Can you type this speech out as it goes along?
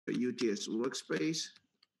UTS workspace.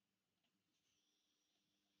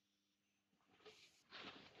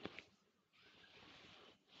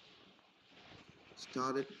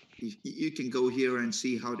 Start it. You can go here and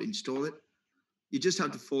see how to install it. You just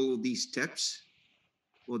have to follow these steps,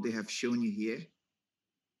 what they have shown you here.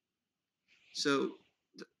 So,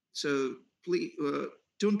 so please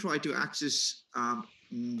don't try to access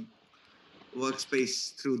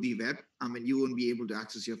workspace through the web. I mean, you won't be able to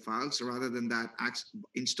access your files. So rather than that,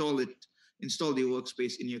 install it, install the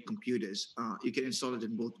workspace in your computers. You can install it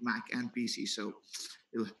in both Mac and PC, so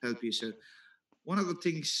it'll help you. So one of the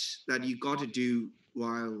things that you got to do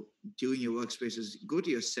while doing your workspace is go to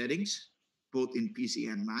your settings, both in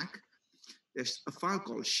PC and Mac. There's a file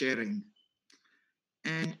called sharing,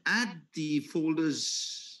 and add the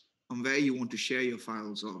folders on where you want to share your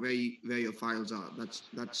files or where your files are.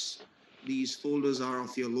 That's these folders are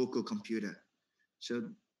of your local computer. So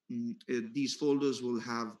these folders will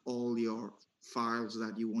have all your files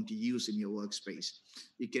that you want to use in your workspace.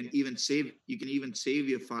 You can even save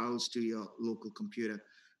your files to your local computer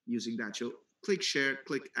using that. So click share,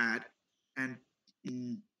 click add, and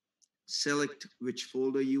mm, select which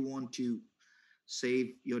folder you want to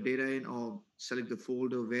save your data in, or select the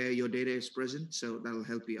folder where your data is present. So that'll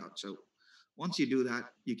help you out. So once you do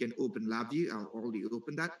that, you can open LabView. I'll already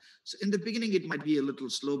open that. So in the beginning, it might be a little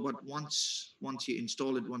slow, but once you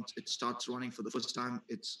install it, once it starts running for the first time,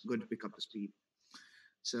 it's going to pick up the speed.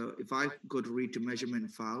 So if I go to read to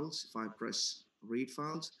measurement files, if I press read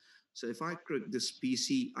files, so if I click this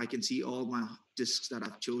PC, I can see all my disks that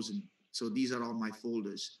I've chosen. So these are all my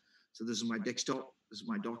folders. So this is my desktop, this is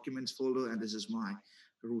my documents folder, and this is my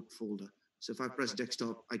root folder. So if I press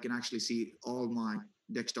desktop, I can actually see all my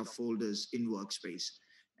desktop folders in Workspace.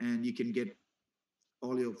 And you can get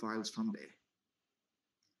all your files from there.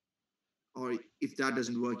 Or if that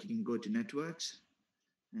doesn't work, you can go to networks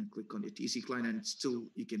and click on the TC client, and still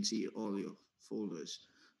you can see all your folders.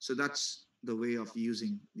 So that's the way of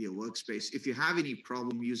using your workspace. If you have any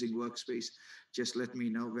problem using workspace, just let me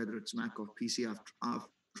know, whether it's Mac or PC. I've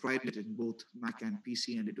tried it in both Mac and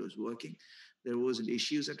PC, and it was working. There wasn't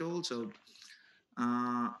issues at all. So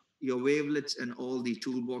your wavelets and all the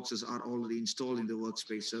toolboxes are already installed in the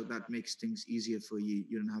workspace. So that makes things easier for you.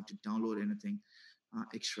 You don't have to download anything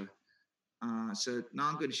extra. So now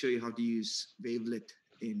I'm going to show you how to use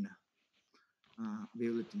in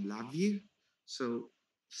Wavelet in Labview. So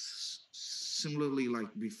similarly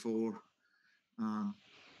like before, um,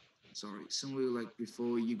 similarly like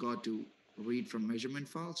before, you got to read from measurement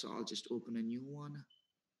file. So I'll just open a new one.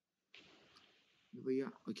 Here we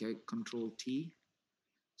are. Okay, Control T.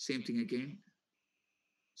 Same thing again.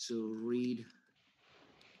 So read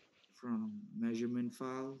from measurement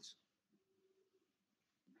files.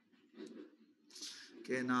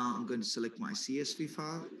 Okay, now I'm going to select my CSV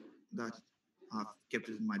file that I've kept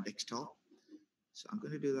it in my desktop. So I'm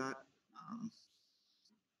going to do that.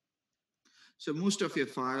 So most of your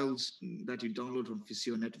files that you download from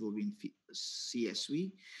PhysioNet will be in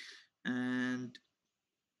CSV. And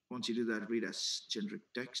once you do that, read as generic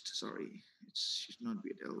text. Sorry, it should not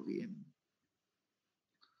be at LVM.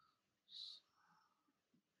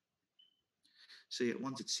 So yeah,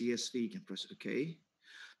 once it's CSV, you can press OK.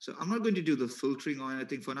 So I'm not going to do the filtering or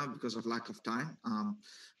anything for now because of lack of time.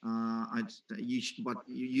 You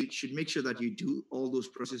should make sure that you do all those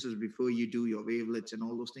processes before you do your wavelets and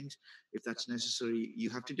all those things. If that's necessary, you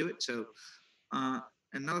have to do it. So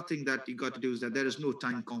another thing that you got to do is that there is no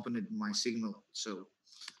time component in my signal. So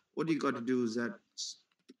what you got to do is that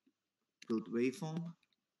build waveform.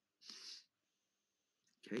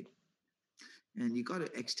 Okay. And you got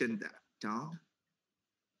to extend that down.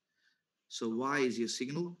 So Y is your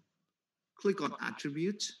signal. Click on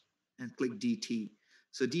attributes and click DT.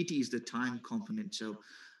 So DT is the time component. So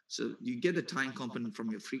you get the time component from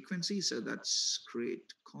your frequency. So that's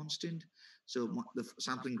create constant. So the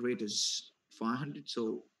sampling rate is 500.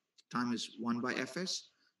 So time is 1 by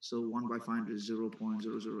Fs. So 1 by 500 is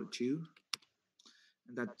 0.002.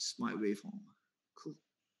 And that's my waveform. Cool.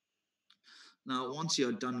 Now, once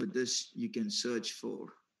you're done with this, you can search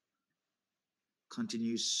for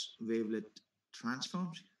continuous wavelet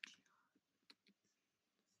transforms.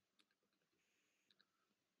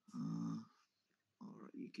 Or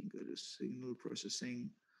you can go to signal processing,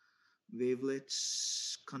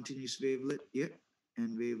 wavelets, continuous wavelet, yeah,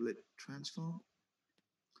 and wavelet transform.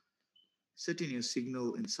 Set in your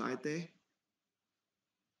signal inside there.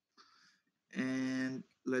 And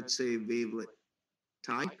let's say wavelet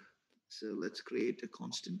type. So let's create a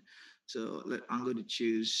constant. So I'm going to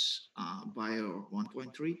choose bio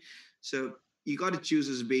 1.3. So you got to choose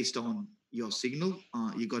this based on your signal.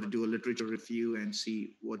 You got to do a literature review and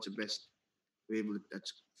see what's the best wavelet that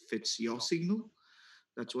fits your signal.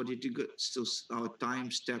 That's what you do. Good. So our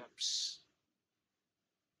time steps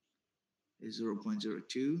is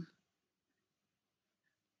 0.02.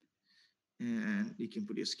 And you can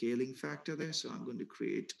put your scaling factor there. So I'm going to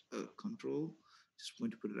create a control. Just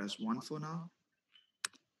going to put it as 1 for now.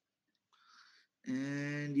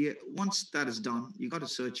 And yeah, once that is done, you got to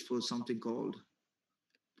search for something called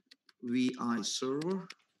VI server.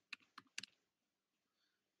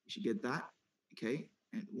 You should get that. Okay.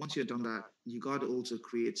 And once you're done that, you got to also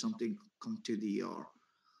create something, come to the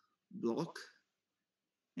block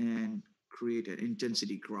and create an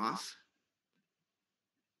intensity graph.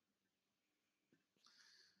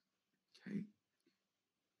 Okay.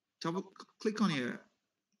 Double click on your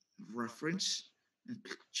reference and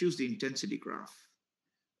choose the intensity graph.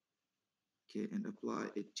 Okay, and apply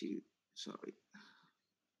it to, sorry.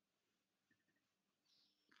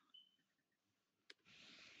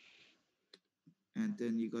 And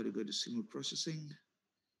then you got to go to signal processing,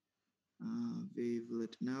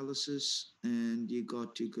 wavelet analysis, and you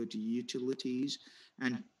got to go to utilities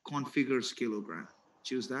and configure scaleogram.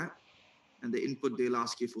 Choose that. And the input, they'll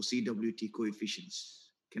ask you for CWT coefficients.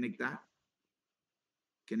 Connect that.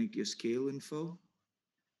 Connect your scale info.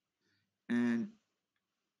 And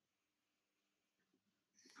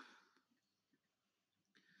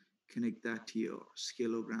connect that to your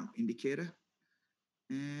scaleogram indicator.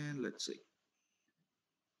 And let's see.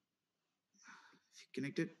 If you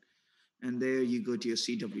connect it, and there you go to your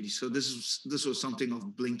CWT. So this was something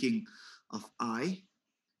of blinking of eye.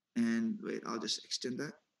 And wait, I'll just extend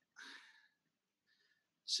that.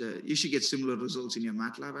 So you should get similar results in your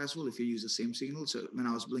MATLAB as well if you use the same signal. So when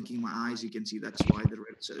I was blinking my eyes, you can see that's why the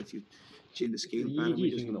red. So if you change the scale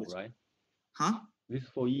parameters, signal, right? Huh? This is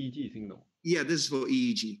for EEG signal. Yeah, this is for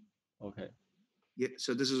EEG. Okay. Yeah,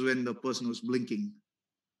 so this is when the person was blinking.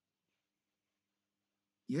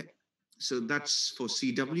 Yeah, so that's for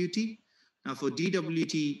CWT. Now for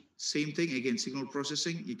DWT, same thing. Again, signal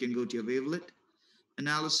processing. You can go to your wavelet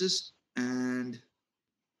analysis, and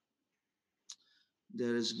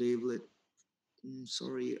there is wavelet.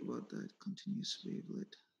 Sorry about that. Continuous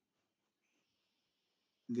wavelet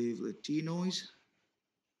T noise.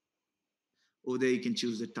 Over there, you can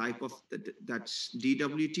choose the type of that's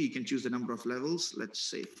DWT. You can choose the number of levels. Let's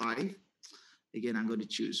say 5. Again, I'm going to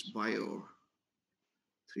choose bio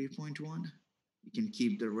 3.1. You can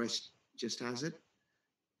keep the rest just as it,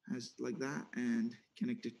 as like that, and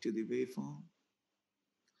connect it to the waveform.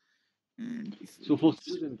 And if so for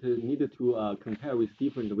students needed to compare with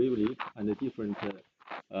different wavelets and the different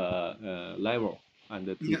level, and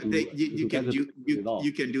you can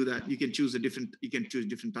do that. You can choose a different. You can choose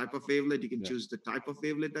different type of wavelet. You can choose the type of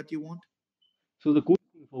wavelet that you want. So the good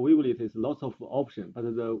thing for wavelet is lots of options, but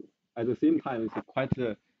at the same time it's quite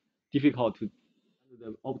difficult to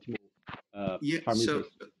the optimal parameters.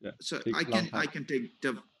 So I can take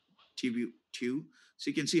the TV2, so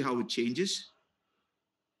you can see how it changes.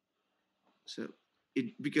 So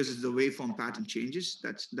it, because the waveform pattern changes,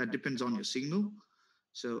 that depends on your signal.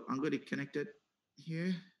 So I'm going to connect it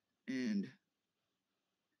here and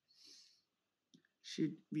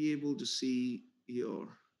should be able to see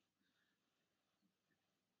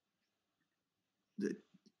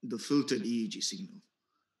the filtered EEG signal.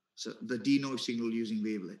 So the denoise signal using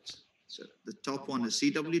wavelets. So the top one is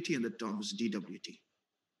CWT and the top is DWT.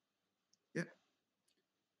 Yeah.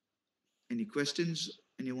 Any questions?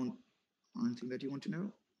 Anyone? Anything that you want to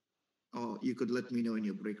know? Or you could let me know in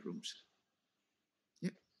your break rooms.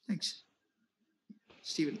 Yeah. Thanks,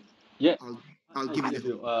 Stephen. Yeah. I'll give you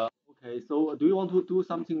the. Okay. So do you want to do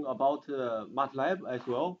something about MATLAB as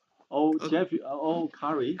well? Oh, Jeff, oh,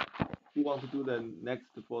 Kari, who want to do the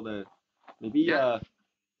next for the maybe? Yeah,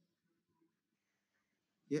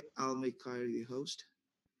 I'll make Kyrie the host.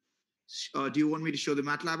 Do you want me to show the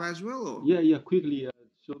MATLAB as well? Or? Yeah, quickly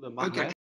show the MATLAB. Okay.